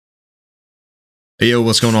Hey, yo,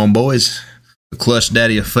 what's going on, boys? The Clutch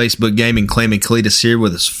Daddy of Facebook Gaming, claiming Cletus here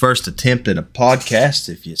with his first attempt at a podcast.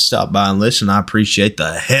 If you stop by and listen, I appreciate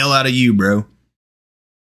the hell out of you, bro.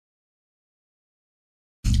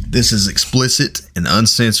 This is explicit and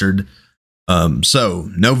uncensored.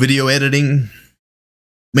 So, no video editing.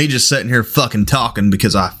 Me just sitting here fucking talking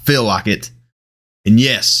because I feel like it. And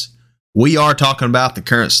yes, we are talking about the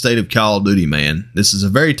current state of Call of Duty, man. This is a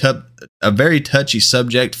very touchy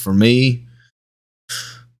subject for me.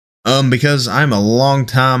 Because I'm a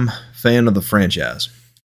longtime fan of the franchise.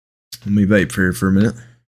 Let me vape here for a minute.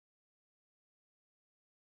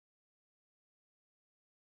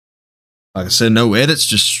 Like I said, no edits,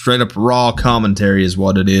 just straight up raw commentary is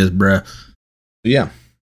what it is, bruh. Yeah.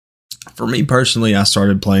 For me personally, I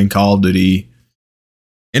started playing Call of Duty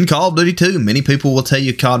in Call of Duty 2. Many people will tell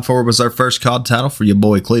you COD 4 was their first COD title. For your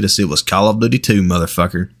boy Cletus, it was Call of Duty 2,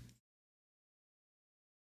 motherfucker.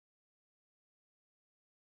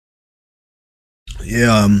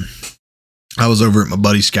 Yeah, I was over at my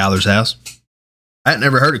buddy Skyler's house. I had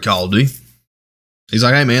never heard of Call of Duty. He's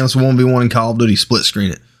like, hey man, let's 1v1 in Call of Duty, split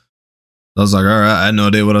screen it. I was like, alright, I had no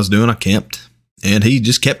idea what I was doing. I camped. And he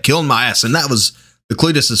just kept killing my ass. And that was the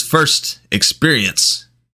Cletus' first experience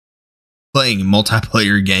playing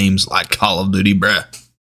multiplayer games like Call of Duty, bruh.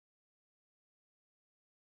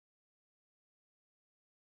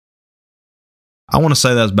 I want to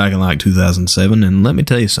say that was back in like 2007. And let me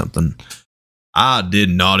tell you something. I did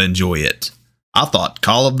not enjoy it. I thought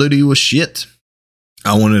Call of Duty was shit.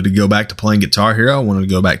 I wanted to go back to playing Guitar Hero. I wanted to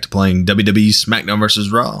go back to playing WWE SmackDown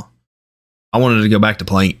vs. Raw. I wanted to go back to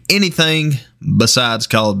playing anything besides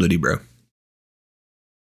Call of Duty, bro.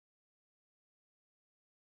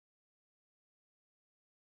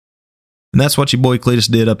 And that's what your boy Cletus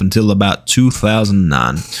did up until about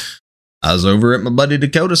 2009. I was over at my buddy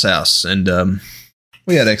Dakota's house, and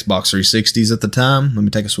we had Xbox 360s at the time. Let me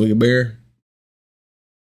take a swig of beer.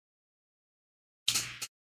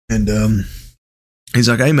 And he's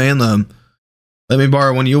like, hey man, let me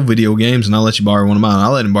borrow one of your video games and I'll let you borrow one of mine. I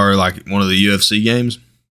let him borrow like one of the UFC games.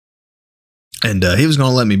 And he was going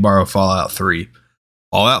to let me borrow Fallout 3.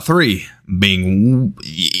 Fallout 3 being,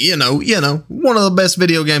 you know, one of the best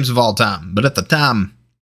video games of all time. But at the time,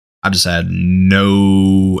 I just had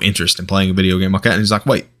no interest in playing a video game like that. And he's like,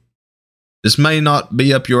 wait, this may not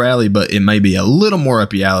be up your alley, but it may be a little more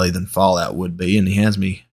up your alley than Fallout would be. And he hands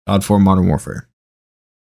me COD 4 Modern Warfare.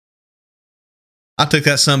 I took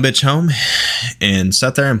that sumbitch home and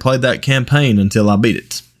sat there and played that campaign until I beat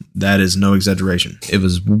it. That is no exaggeration. It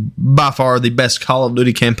was by far the best Call of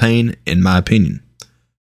Duty campaign, in my opinion.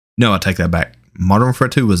 No, I take that back. Modern Warfare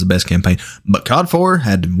 2 was the best campaign, but COD 4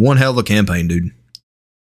 had one hell of a campaign, dude.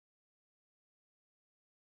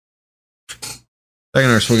 Taking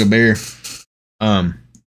another swig of beer. So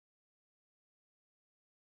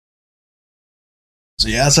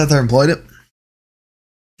yeah, I sat there and played it.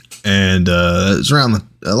 And it was around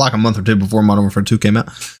like a month or two before Modern Warfare 2 came out.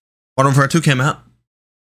 Modern Warfare 2 came out.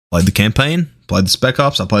 Played the campaign. Played the Spec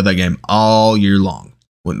Ops. I played that game all year long.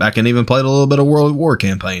 Went back and even played a little bit of World War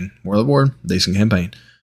campaign. World War, decent campaign.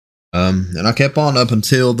 And I kept on up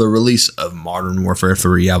until the release of Modern Warfare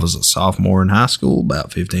 3. I was a sophomore in high school,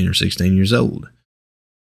 about 15 or 16 years old.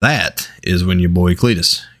 That is when your boy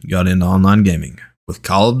Cletus got into online gaming with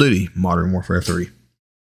Call of Duty Modern Warfare 3.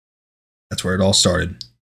 That's where it all started.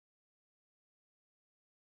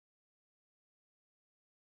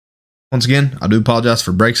 Once again, I do apologize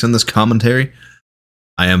for breaks in this commentary.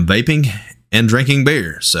 I am vaping and drinking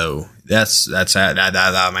beer, so that's how,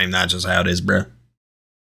 I mean, that's just how it is, bro.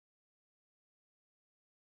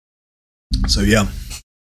 So yeah,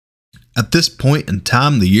 at this point in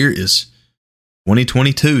time, the year is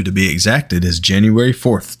 2022 to be exact. It is January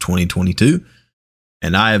 4th, 2022,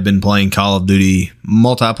 and I have been playing Call of Duty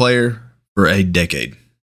multiplayer for a decade.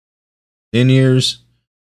 10 years.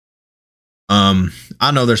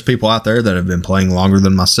 I know there's people out there that have been playing longer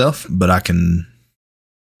than myself, but I can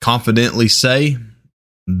confidently say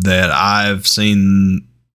that I've seen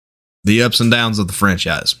the ups and downs of the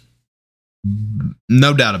franchise.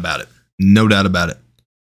 No doubt about it. No doubt about it.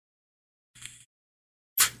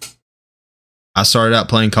 I started out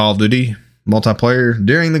playing Call of Duty multiplayer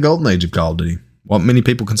during the golden age of Call of Duty. What many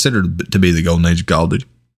people consider to be the golden age of Call of Duty.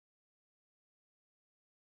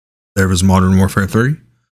 There was Modern Warfare 3.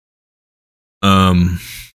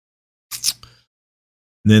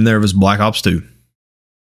 Then there was Black Ops 2.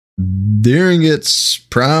 During its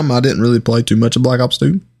prime, I didn't really play too much of Black Ops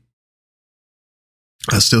 2.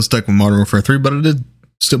 I still stuck with Modern Warfare 3, but I did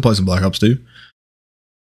still play some Black Ops 2.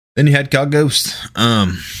 Then you had COD Ghost.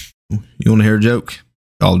 You want to hear a joke?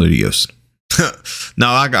 Call of Duty Ghost. No,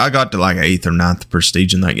 I got to like 8th or 9th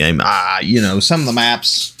prestige in that game. Some of the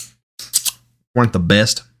maps weren't the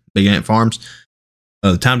best. Big Ant Farms.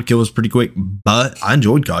 The time to kill was pretty quick, but I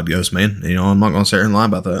enjoyed COD Ghost, man. I'm not going to sit here and lie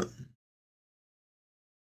about that.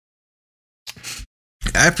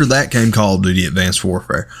 After that came Call of Duty Advanced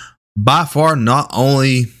Warfare. By far, not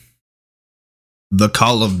only the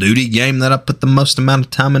Call of Duty game that I put the most amount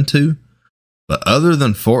of time into, but other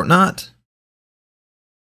than Fortnite,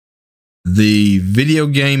 the video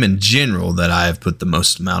game in general that I have put the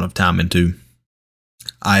most amount of time into.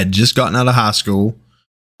 I had just gotten out of high school.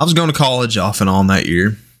 I was going to college off and on that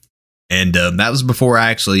year. And that was before I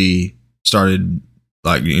actually started,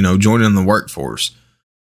 joining the workforce.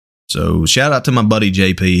 So shout out to my buddy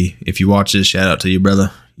JP. If you watch this, shout out to you,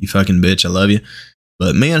 brother. You fucking bitch. I love you.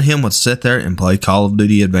 But me and him would sit there and play Call of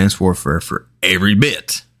Duty Advanced Warfare for every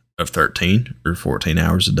bit of 13 or 14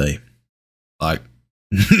 hours a day. Like,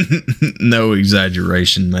 no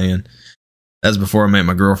exaggeration, man. That's before I met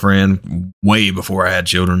my girlfriend, way before I had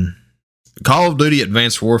children. Call of Duty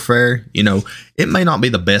Advanced Warfare, it may not be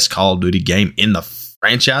the best Call of Duty game in the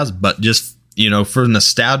franchise, but just, for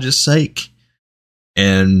nostalgia's sake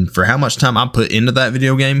and for how much time I put into that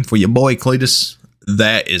video game for your boy Cletus,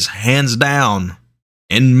 that is hands down,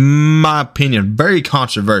 in my opinion, very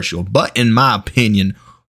controversial, but in my opinion,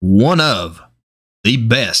 one of the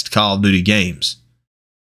best Call of Duty games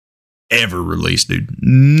ever released, dude.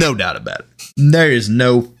 No doubt about it. There is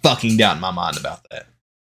no fucking doubt in my mind about that.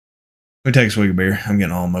 Let me take a swig of beer. I'm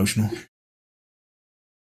getting all emotional.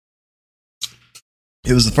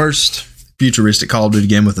 It was the first futuristic Call of Duty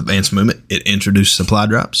game with advanced movement. It introduced supply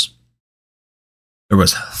drops. There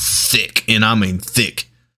was thick, and I mean thick,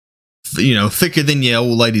 thicker than your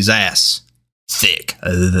old lady's ass. Thick.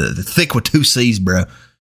 Thick with 2 C's, bro.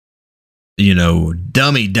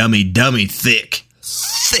 Dummy thick.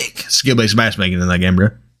 Thick skill-based matchmaking in that game, bro.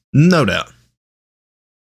 No doubt.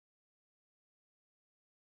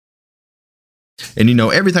 And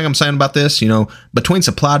everything I'm saying about this, between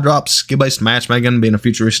supply drops, skill-based matchmaking, being a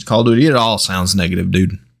futuristic Call of Duty, it all sounds negative,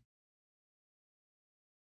 dude.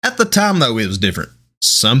 At the time, though, it was different.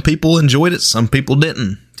 Some people enjoyed it, some people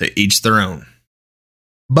didn't. To each their own.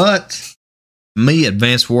 But me,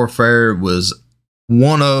 Advanced Warfare was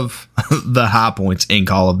one of the high points in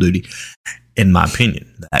Call of Duty. In my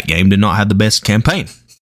opinion, that game did not have the best campaign.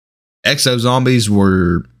 Exo Zombies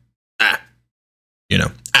were,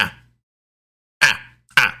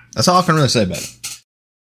 That's all I can really say about it.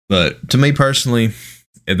 But to me personally,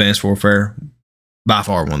 Advanced Warfare, by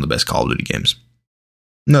far one of the best Call of Duty games.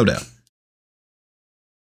 No doubt.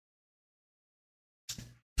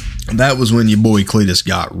 That was when your boy Cletus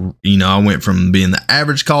got, I went from being the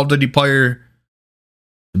average Call of Duty player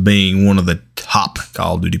to being one of the top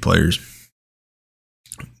Call of Duty players.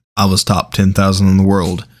 I was top 10,000 in the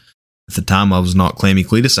world. At the time, I was not Clammy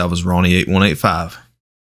Cletus. I was Ronnie8185.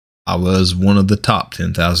 I was one of the top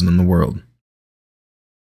 10,000 in the world.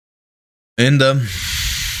 And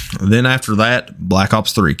then after that, Black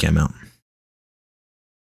Ops 3 came out.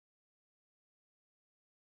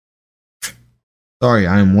 Sorry,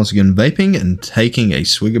 I am once again vaping and taking a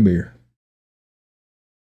swig of beer.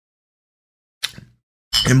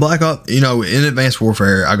 In Black Ops, in Advanced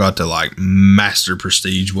Warfare, I got to master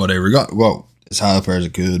prestige, whatever. Got as high up there as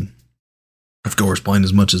it could. Of course, playing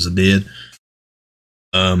as much as I did.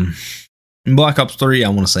 In Black Ops 3, I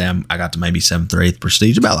want to say I got to maybe 7th or 8th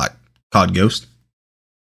prestige, about like COD Ghost.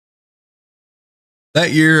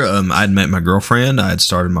 That year, I'd met my girlfriend. I had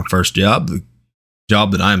started my first job, the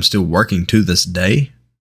job that I am still working to this day.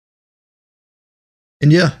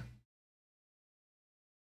 And yeah.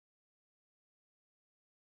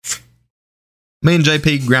 Me and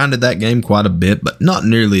JP grinded that game quite a bit, but not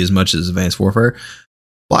nearly as much as Advanced Warfare.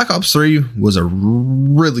 Black Ops 3 was a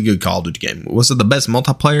really good Call of Duty game. Was it the best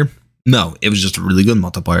multiplayer? No, it was just a really good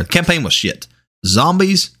multiplayer. The campaign was shit.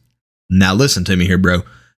 Zombies? Now listen to me here, bro.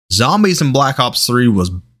 Zombies in Black Ops 3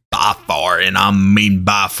 was by far, and I mean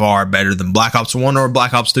by far, better than Black Ops 1 or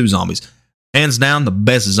Black Ops 2 zombies. Hands down, the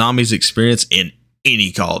best zombies experience in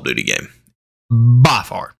any Call of Duty game. By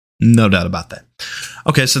far. No doubt about that.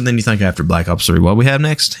 Okay, so then you think after Black Ops 3, what we have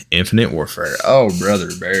next? Infinite Warfare. Oh, brother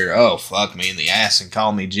bear. Oh, fuck me in the ass and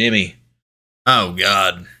call me Jimmy. Oh,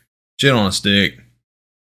 God. Shit on a stick.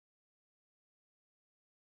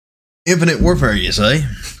 Infinite Warfare, you say?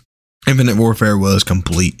 Infinite Warfare was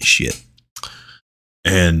complete shit.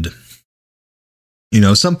 And,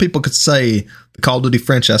 some people could say the Call of Duty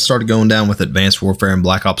franchise started going down with Advanced Warfare and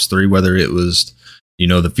Black Ops 3, whether it was,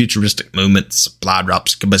 the futuristic movement, supply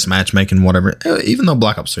drops, skill-based matchmaking, whatever. Even though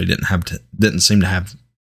Black Ops 3 didn't seem to have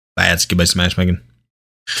bad skill-based matchmaking.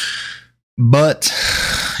 But,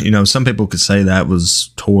 some people could say that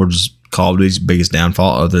was towards Call of Duty's biggest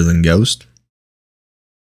downfall other than Ghost.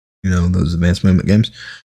 Those advanced movement games.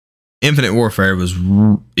 Infinite Warfare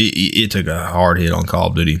it took a hard hit on Call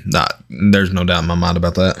of Duty. There's no doubt in my mind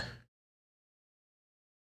about that.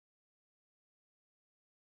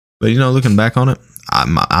 But, looking back on it, I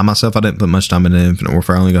myself, I didn't put much time into Infinite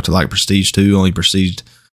Warfare. I only got to like Prestige 2, only Prestige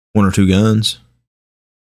 1 or 2 guns.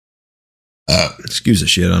 Excuse the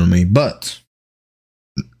shit out of me. But,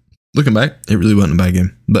 looking back, it really wasn't a bad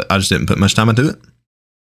game. But I just didn't put much time into it.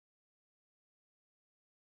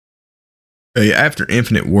 After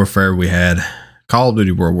Infinite Warfare, we had Call of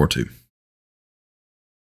Duty World War II.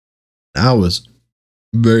 I was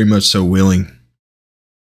very much so willing,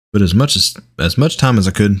 but as much time as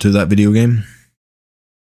I could into that video game,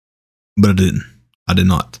 but I didn't. I did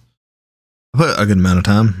not. I put a good amount of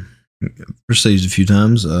time. Prestiged a few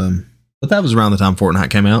times, but that was around the time Fortnite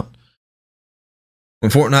came out.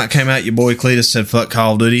 When Fortnite came out, your boy Cletus said fuck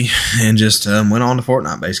Call of Duty and just went on to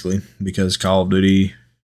Fortnite basically because Call of Duty.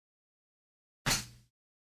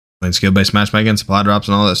 Playing skill-based matchmaking, supply drops,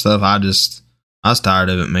 and all that stuff. I was tired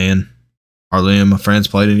of it, man. Hardly any of my friends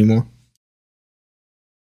played anymore.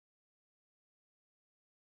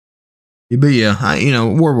 But yeah,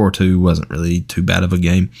 World War II wasn't really too bad of a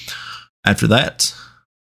game. After that,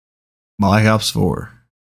 Black Ops 4.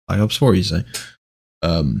 Black Ops 4, you say?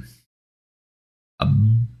 World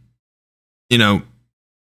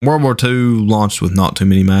War II launched with not too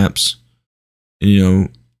many maps.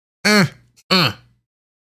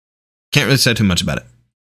 Can't really say too much about it.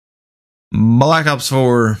 Black Ops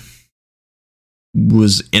 4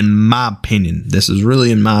 was, in my opinion, this is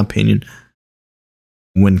really in my opinion,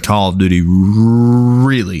 when Call of Duty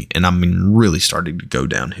really, and I mean really started to go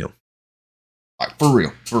downhill. Like, for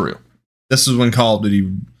real. This is when Call of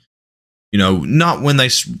Duty, not when they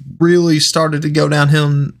really started to go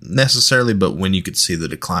downhill necessarily, but when you could see the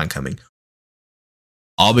decline coming.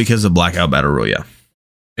 All because of Blackout Battle Royale.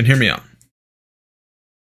 And hear me out.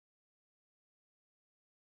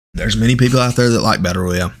 There's many people out there that like Battle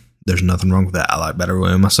Royale. There's nothing wrong with that. I like Battle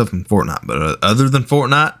Royale myself in Fortnite. But other than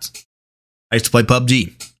Fortnite, I used to play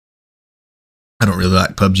PUBG. I don't really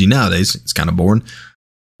like PUBG nowadays. It's kind of boring.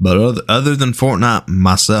 But other than Fortnite,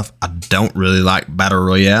 myself, I don't really like Battle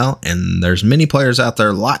Royale. And there's many players out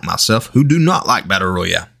there like myself who do not like Battle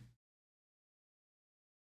Royale.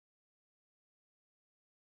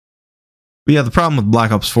 But yeah, the problem with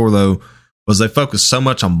Black Ops 4, though, was they focused so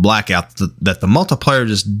much on Blackout that the multiplayer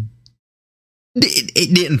just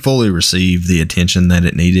it didn't fully receive the attention that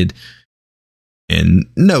it needed, and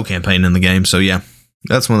no campaign in the game. So yeah,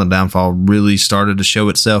 that's when the downfall really started to show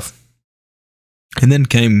itself. And then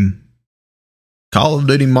came Call of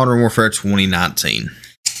Duty Modern Warfare 2019.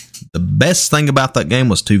 The best thing about that game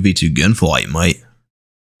was 2v2 gunfight, mate.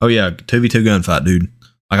 Oh yeah, 2v2 gunfight, dude.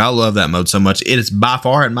 Like, I love that mode so much. It is by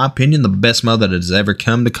far, in my opinion, the best mode that has ever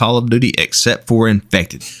come to Call of Duty, except for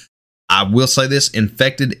Infected. I will say this,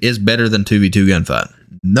 Infected is better than 2v2 Gunfight.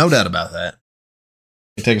 No doubt about that.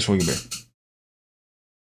 Take a swig of beer.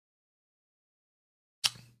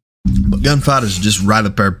 But Gunfight is just right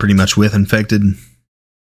up there pretty much with Infected.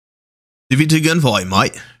 2v2 Gunfight,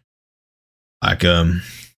 mate. Like,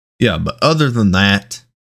 yeah, but other than that,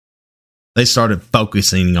 they started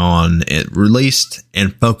focusing on it, released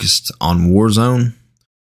and focused on Warzone.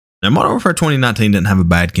 Now, Modern Warfare 2019 didn't have a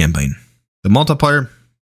bad campaign. The multiplayer,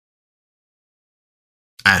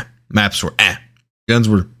 maps were, guns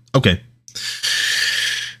were okay.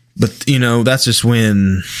 But, that's just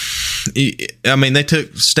when, I mean, they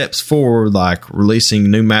took steps forward, like releasing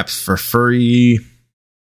new maps for free,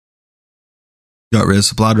 got rid of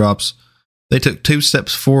supply drops. They took 2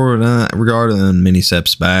 steps forward regarding and many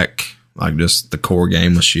steps back. Like, just the core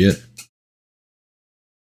game was shit.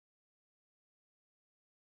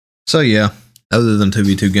 So, yeah. Other than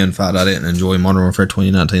 2v2 Gunfight, I didn't enjoy Modern Warfare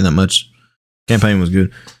 2019 that much. Campaign was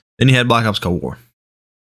good. Then you had Black Ops Cold War.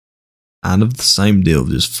 Kind of the same deal.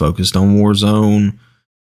 Just focused on Warzone.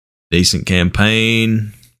 Decent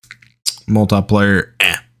campaign. Multiplayer,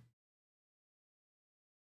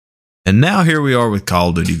 And now here we are with Call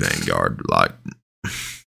of Duty Vanguard. Like,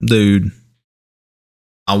 dude,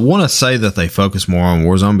 I want to say that they focus more on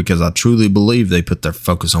Warzone because I truly believe they put their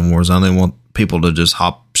focus on Warzone. They want people to just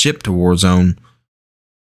hop ship to Warzone.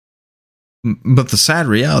 But the sad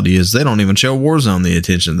reality is they don't even show Warzone the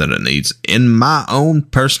attention that it needs, in my own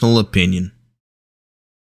personal opinion.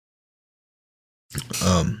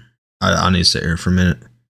 I need to sit here for a minute.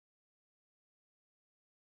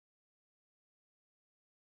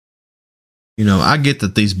 I get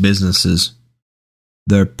that these businesses,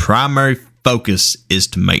 their primary focus is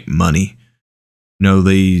to make money.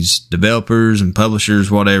 these developers and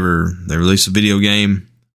publishers, whatever, they release a video game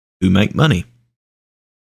to make money.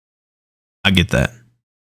 I get that.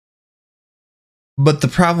 But the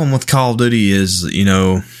problem with Call of Duty is,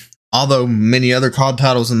 although many other COD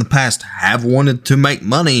titles in the past have wanted to make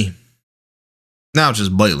money, now it's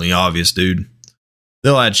just blatantly obvious, dude.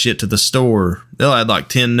 They'll add shit to the store. They'll add like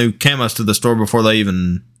 10 new camos to the store before they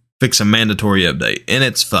even fix a mandatory update. And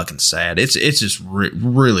it's fucking sad. It's just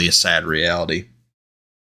really a sad reality.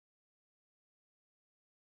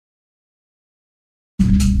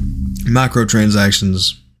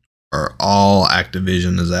 Microtransactions are all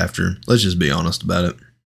Activision is after. Let's just be honest about it.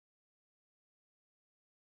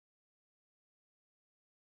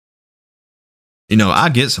 I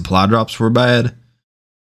get supply drops were bad,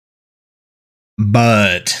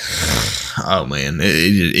 but oh man,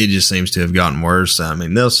 it just seems to have gotten worse. I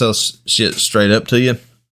mean, they'll sell shit straight up to you,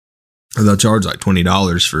 or they'll charge like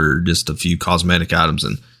 $20 for just a few cosmetic items.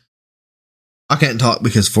 And I can't talk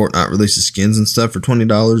because Fortnite releases skins and stuff for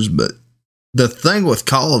 $20, but the thing with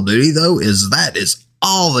Call of Duty though is that is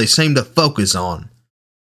all they seem to focus on.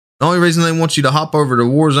 The only reason they want you to hop over to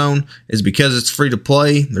Warzone is because it's free to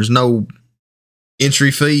play. There's no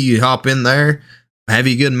entry fee. You hop in there, have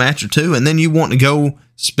you a good match or two, and then you want to go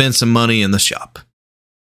spend some money in the shop.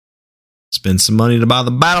 Spend some money to buy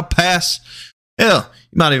the battle pass. Hell,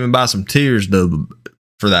 you might even buy some tiers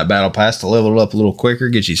for that battle pass to level it up a little quicker,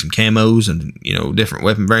 get you some camos and, different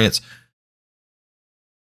weapon variants.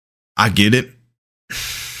 I get it.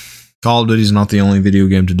 Call of Duty's not the only video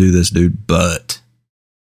game to do this, dude, but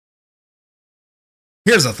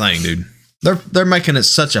here's the thing, dude. They're making it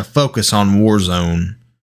such a focus on Warzone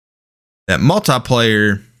that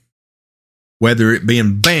multiplayer, whether it be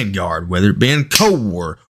in Vanguard, whether it be in Cold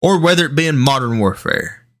War, or whether it be in Modern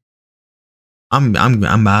Warfare, I'm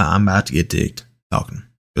about to get ticked talking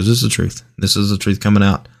because this is the truth. This is the truth coming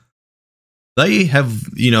out. They have,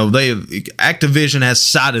 Activision has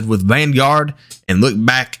sided with Vanguard and looked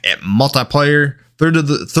back at multiplayer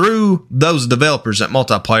through those developers at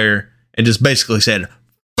multiplayer and just basically said,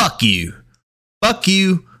 "Fuck you. Fuck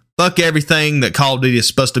you. Fuck everything that Call of Duty is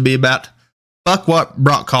supposed to be about. Fuck what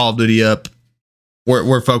brought Call of Duty up.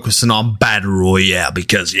 We're focusing on Battle Royale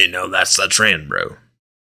because, that's the trend, bro."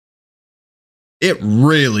 It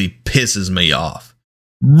really pisses me off.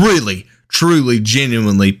 Really, truly,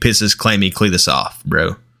 genuinely pisses Clammy Cletus off,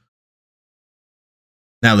 bro.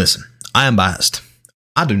 Now listen, I am biased.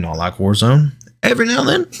 I do not like Warzone. Every now and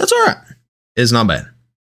then, that's alright. It's not bad.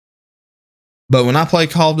 But when I play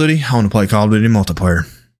Call of Duty, I want to play Call of Duty multiplayer,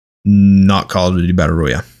 not Call of Duty Battle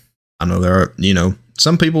Royale. I know there are,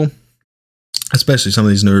 some people, especially some of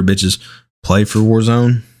these newer bitches, play for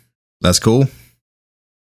Warzone. That's cool.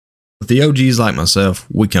 But the OGs like myself,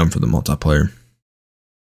 we come for the multiplayer.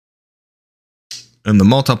 And the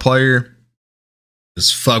multiplayer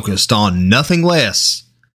is focused on nothing less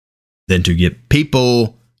than to get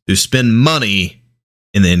people to spend money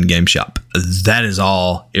in the in-game shop. That is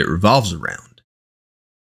all it revolves around.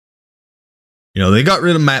 They got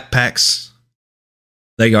rid of map packs.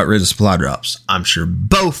 They got rid of supply drops. I'm sure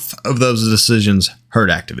both of those decisions hurt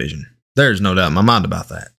Activision. There's no doubt in my mind about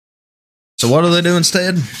that. So what do they do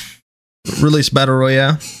instead? Release Battle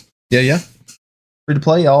Royale. Yeah. Free to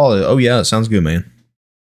play? Oh yeah, it sounds good, man.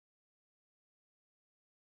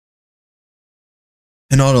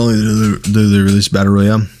 And not only do they release Battle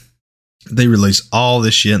Royale, they release all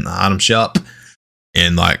this shit in the item shop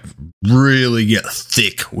and really get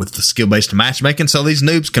thick with the skill-based matchmaking so these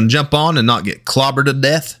noobs can jump on and not get clobbered to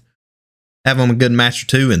death, have them a good match or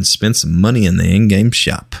two, and spend some money in the in-game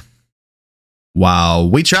shop. While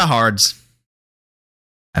we tryhards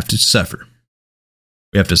have to suffer.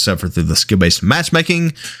 We have to suffer through the skill-based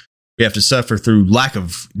matchmaking. We have to suffer through lack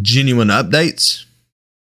of genuine updates.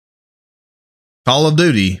 Call of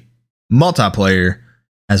Duty multiplayer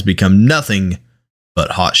has become nothing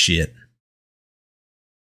but hot shit.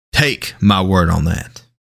 Take my word on that.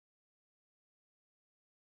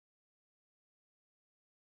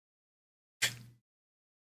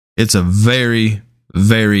 It's a very,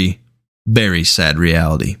 very, very sad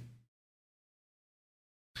reality.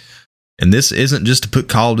 And this isn't just to put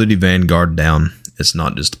Call of Duty Vanguard down. It's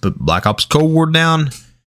not just to put Black Ops Cold War down.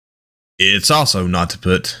 It's also not to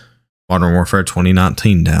put Modern Warfare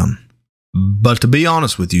 2019 down. But to be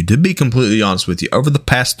honest with you, to be completely honest with you, over the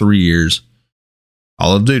past 3 years,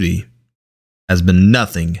 Call of Duty has been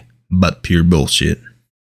nothing but pure bullshit.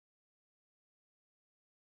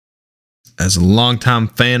 As a longtime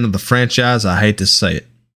fan of the franchise, I hate to say it.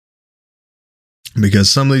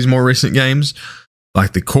 Because some of these more recent games,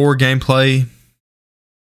 like the core gameplay,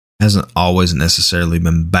 hasn't always necessarily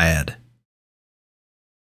been bad.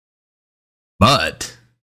 But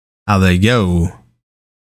how they go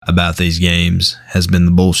about these games has been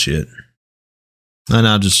the bullshit. And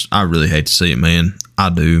I really hate to see it, man.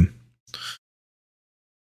 I do.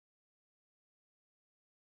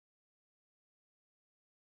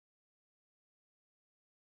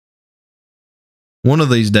 One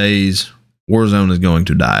of these days, Warzone is going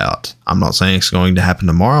to die out. I'm not saying it's going to happen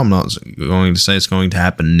tomorrow. I'm not going to say it's going to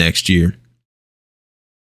happen next year.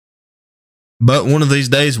 But one of these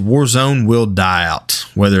days, Warzone will die out.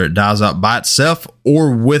 Whether it dies out by itself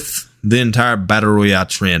or with the entire Battle Royale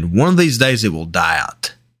trend. One of these days, it will die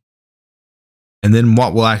out. And then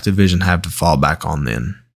what will Activision have to fall back on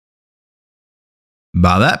then?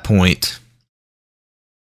 By that point,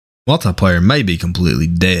 multiplayer may be completely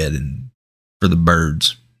dead and for the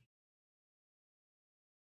birds.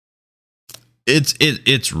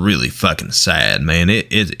 It's really fucking sad, man.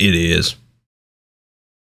 It is.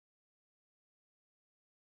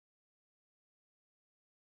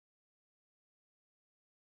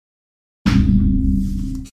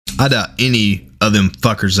 I doubt any of them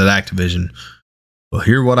fuckers at Activision will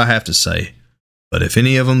hear what I have to say. But if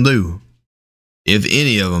any of them do,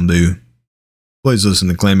 please listen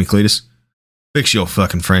to Clammy Cletus. Fix your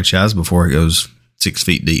fucking franchise before it goes 6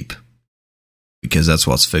 feet deep. Because that's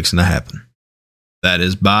what's fixing to happen. That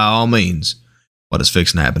is by all means what is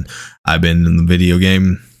fixing to happen. I've been in the video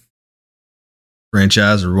game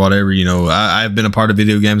franchise or whatever. You know, I've been a part of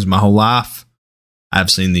video games my whole life.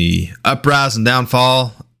 I've seen the uprise and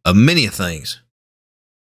downfall of many things.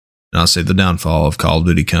 And I'll say the downfall of Call of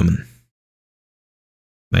Duty coming.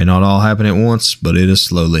 May not all happen at once, but it is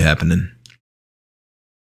slowly happening.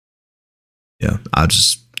 Yeah, I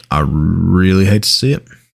really hate to see it.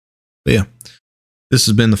 But yeah, this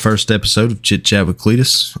has been the first episode of Chit Chat with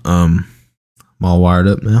Cletus. I'm all wired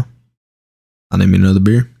up now. I need me another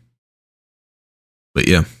beer. But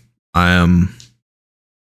yeah, I am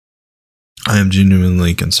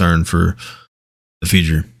genuinely concerned for the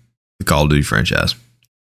future of the Call of Duty franchise.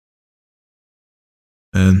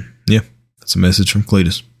 And yeah, that's a message from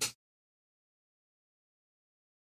Cletus.